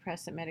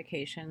antidepressant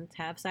medications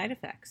have side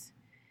effects.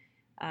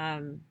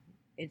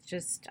 It's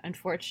just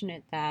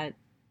unfortunate that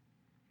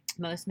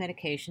most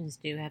medications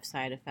do have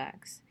side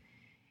effects,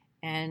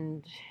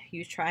 and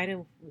you try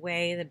to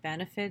weigh the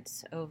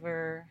benefits of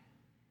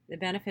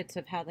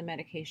how the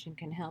medication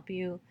can help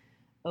you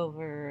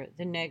over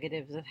the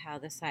negatives of how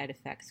the side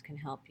effects can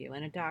help you,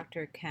 and a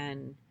doctor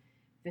can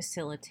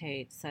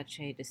facilitate such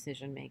a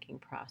decision-making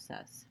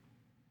process.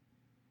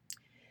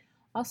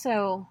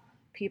 Also,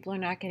 people are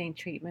not getting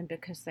treatment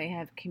because they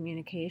have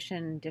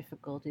communication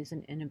difficulties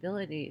and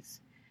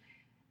inabilities,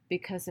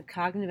 because of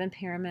cognitive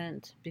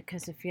impairment,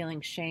 because of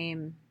feeling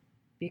shame,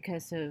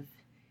 because of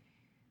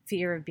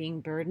fear of being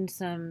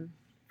burdensome,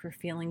 for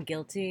feeling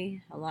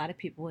guilty. A lot of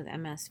people with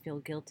MS feel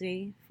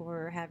guilty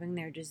for having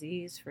their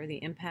disease, for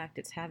the impact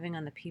it's having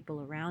on the people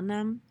around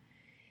them,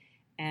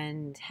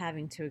 and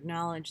having to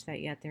acknowledge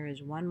that yet there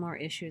is one more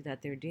issue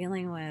that they're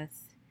dealing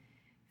with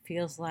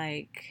feels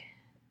like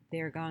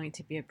they're going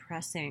to be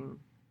oppressing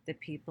the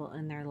people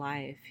in their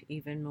life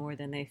even more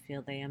than they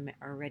feel they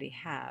already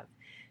have.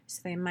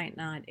 So they might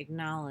not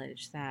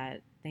acknowledge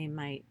that they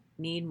might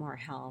need more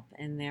help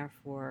and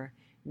therefore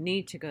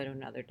need to go to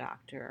another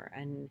doctor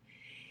and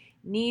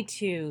need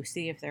to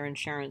see if their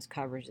insurance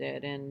covers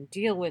it and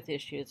deal with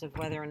issues of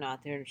whether or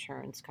not their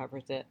insurance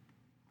covers it,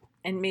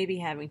 and maybe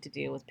having to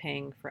deal with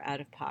paying for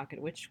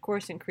out-of-pocket, which of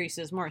course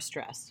increases more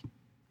stress.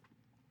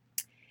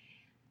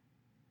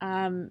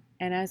 And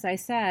as I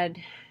said,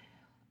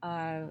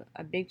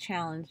 a big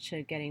challenge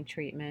to getting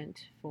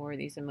treatment for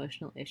these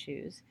emotional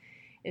issues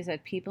is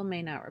that people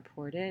may not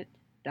report it.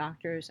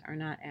 Doctors are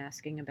not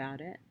asking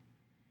about it.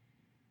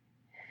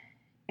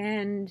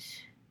 And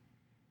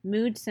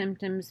Mood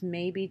symptoms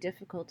may be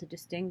difficult to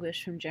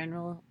distinguish from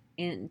general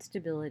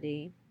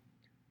instability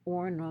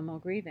or normal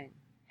grieving.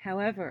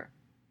 However,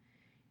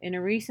 in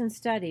a recent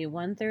study,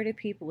 1/3 of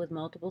people with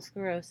multiple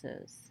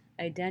sclerosis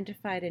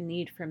identified a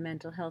need for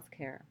mental health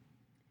care.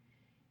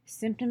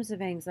 Symptoms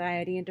of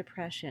anxiety and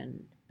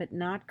depression, but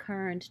not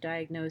current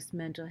diagnosed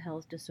mental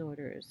health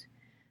disorders,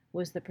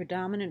 was the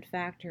predominant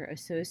factor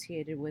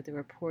associated with the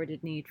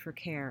reported need for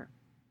care.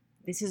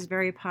 This is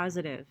very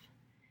positive.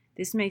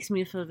 This makes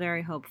me feel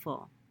very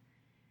hopeful.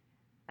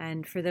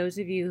 And for those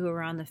of you who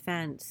are on the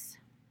fence,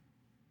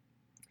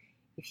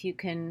 if you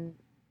can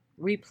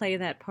replay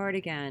that part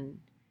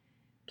again,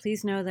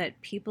 please know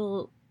that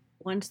people,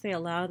 once they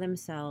allow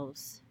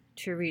themselves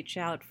to reach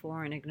out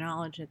for and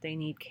acknowledge that they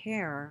need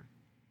care,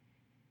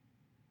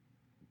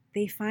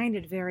 they find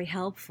it very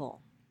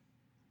helpful.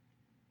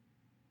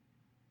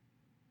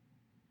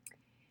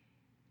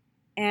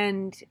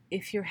 And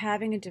if you're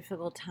having a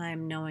difficult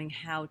time knowing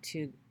how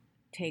to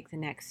take the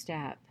next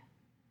step,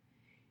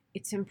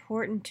 it's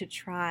important to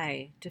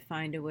try to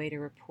find a way to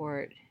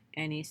report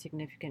any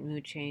significant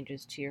mood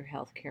changes to your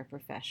healthcare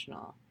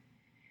professional,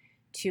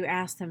 to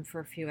ask them for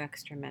a few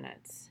extra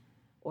minutes.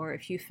 Or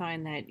if you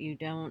find that you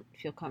don't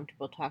feel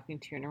comfortable talking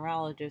to your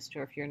neurologist,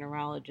 or if your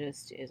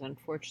neurologist is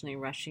unfortunately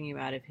rushing you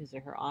out of his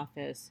or her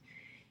office,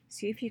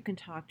 see if you can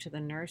talk to the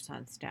nurse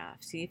on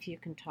staff. See if you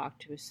can talk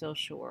to a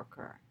social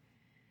worker.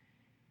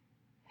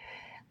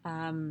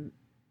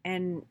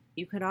 And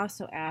you could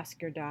also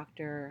ask your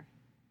doctor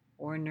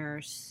or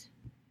nurse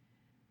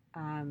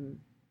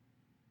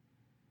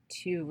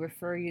to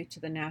refer you to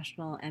the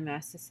National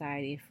MS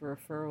Society for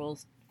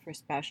referrals for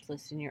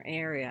specialists in your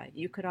area.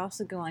 You could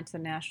also go onto the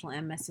National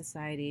MS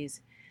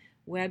Society's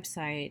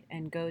website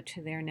and go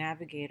to their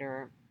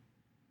Navigator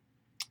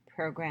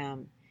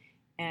program,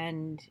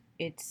 and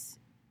it's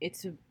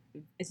an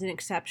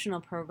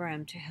exceptional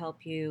program to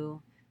help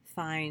you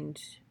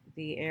find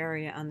the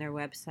area on their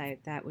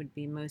website that would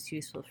be most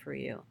useful for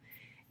you.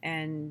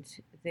 And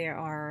there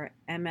are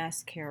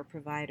MS care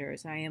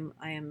providers. I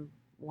am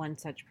one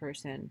such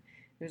person.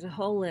 There's a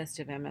whole list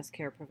of MS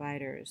care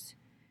providers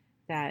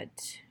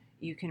that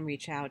you can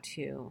reach out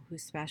to who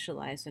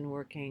specialize in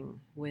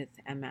working with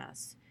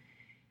MS.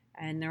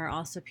 And there are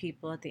also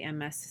people at the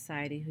MS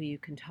Society who you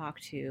can talk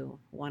to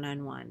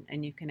one-on-one,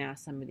 and you can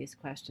ask some of these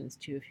questions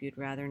too if you'd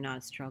rather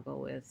not struggle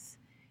with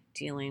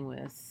dealing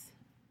with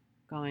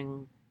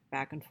going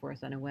back and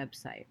forth on a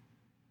website.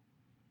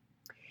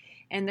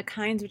 And the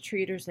kinds of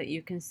treaters that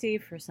you can see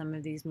for some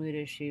of these mood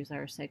issues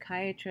are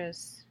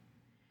psychiatrists,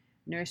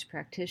 nurse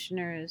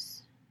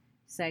practitioners,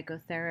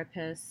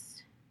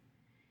 psychotherapists,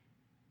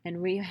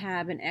 and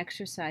rehab and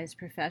exercise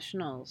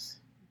professionals.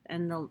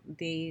 And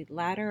the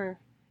latter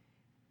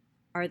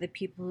are the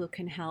people who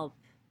can help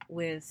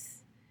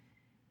with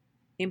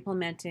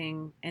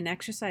implementing an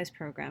exercise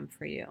program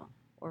for you,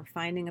 or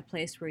finding a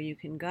place where you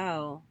can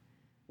go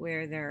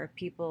where there are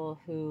people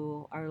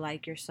who are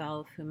like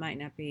yourself who might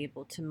not be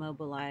able to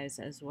mobilize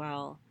as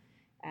well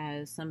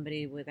as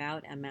somebody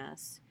without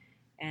MS,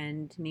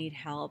 and need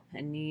help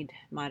and need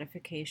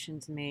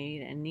modifications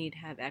made and need to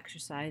have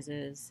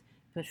exercises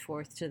put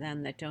forth to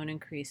them that don't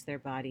increase their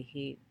body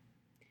heat.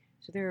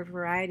 So there are a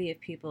variety of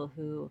people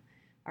who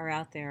are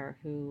out there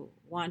who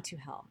want to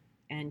help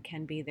and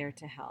can be there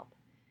to help.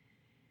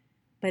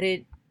 But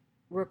it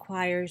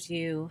requires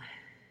you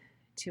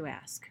to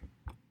ask.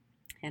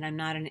 And I'm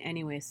not in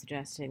any way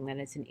suggesting that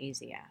it's an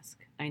easy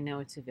ask. I know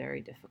it's a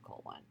very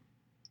difficult one.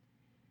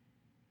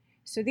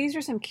 So these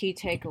are some key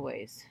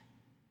takeaways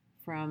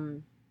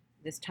from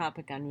this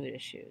topic on mood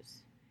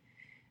issues.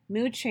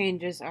 Mood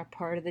changes are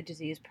part of the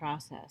disease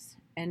process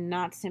and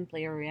not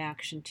simply a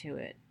reaction to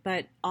it,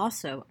 but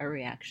also a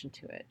reaction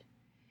to it.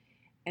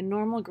 And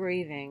normal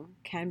grieving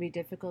can be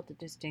difficult to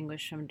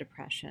distinguish from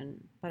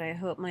depression, but I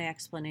hope my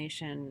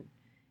explanation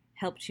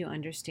helped you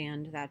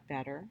understand that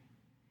better.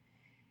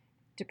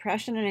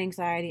 Depression and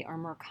anxiety are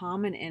more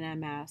common in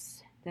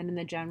MS than in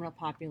the general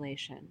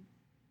population,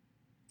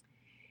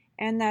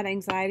 and that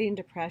anxiety and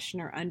depression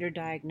are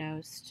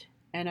underdiagnosed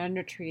and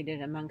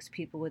undertreated amongst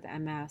people with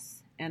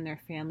MS and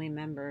their family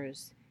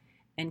members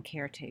and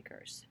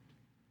caretakers.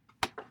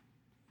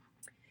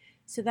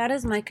 So that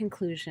is my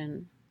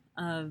conclusion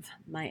of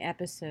my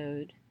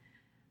episode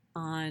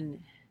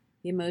on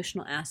the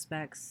emotional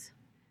aspects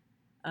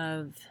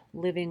of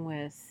living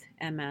with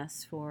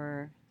MS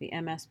for the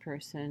MS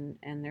person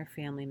and their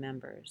family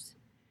members.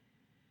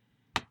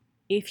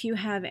 If you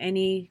have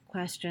any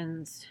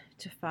questions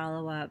to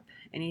follow up,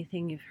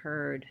 anything you've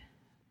heard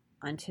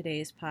on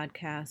today's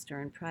podcast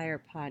or in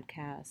prior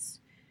podcasts,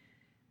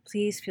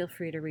 please feel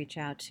free to reach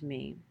out to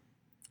me,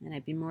 and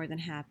I'd be more than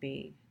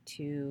happy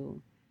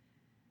to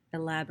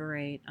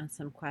elaborate on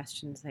some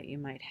questions that you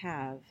might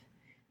have.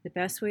 The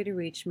best way to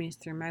reach me is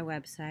through my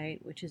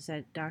website, which is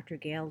at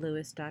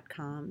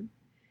drgaillewis.com,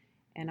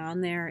 and on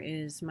there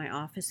is my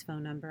office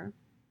phone number.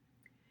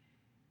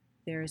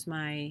 There's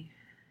my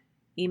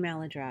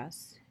email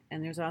address,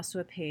 and there's also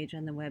a page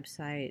on the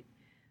website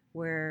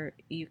where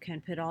you can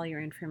put all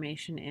your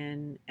information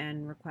in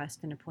and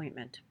request an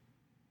appointment.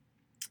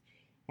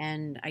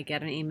 and I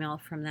get an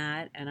email from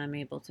that, and I'm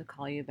able to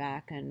call you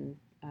back, and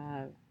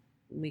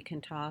we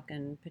can talk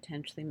and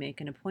potentially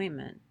make an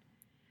appointment.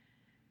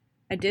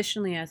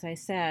 Additionally, as I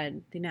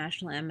said, the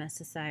National MS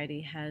Society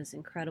has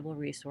incredible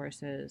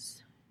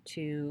resources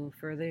to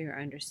further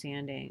your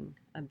understanding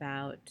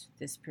about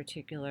this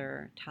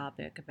particular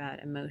topic about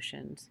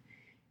emotions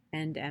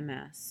and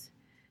MS.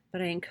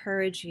 But I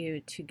encourage you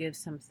to give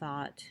some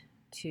thought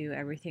to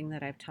everything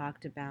that I've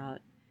talked about,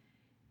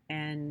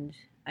 and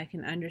I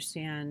can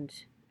understand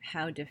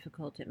how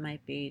difficult it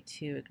might be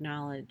to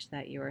acknowledge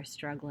that you are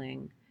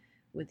struggling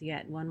with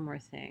yet one more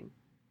thing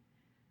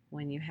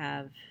when you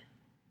have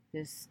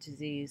this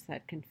disease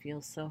that can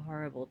feel so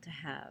horrible to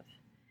have.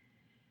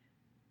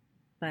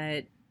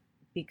 But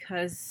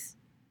because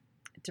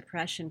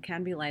depression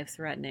can be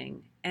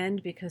life-threatening,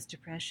 and because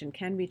depression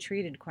can be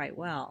treated quite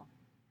well,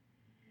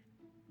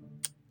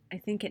 I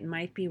think it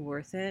might be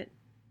worth it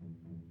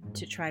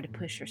to try to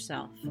push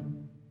yourself.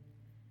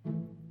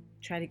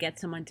 Try to get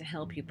someone to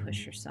help you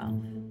push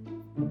yourself,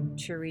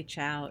 to reach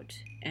out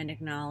and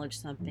acknowledge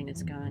something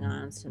is going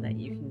on so that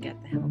you can get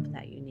the help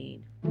that you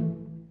need.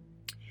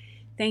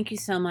 Thank you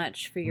so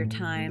much for your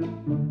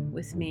time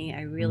with me.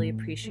 I really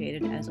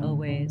appreciate it, as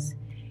always.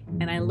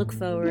 And I look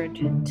forward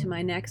to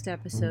my next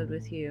episode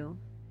with you.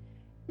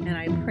 And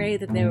I pray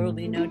that there will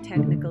be no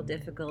technical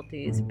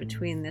difficulties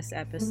between this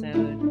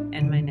episode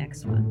and my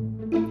next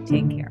one.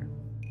 Take care.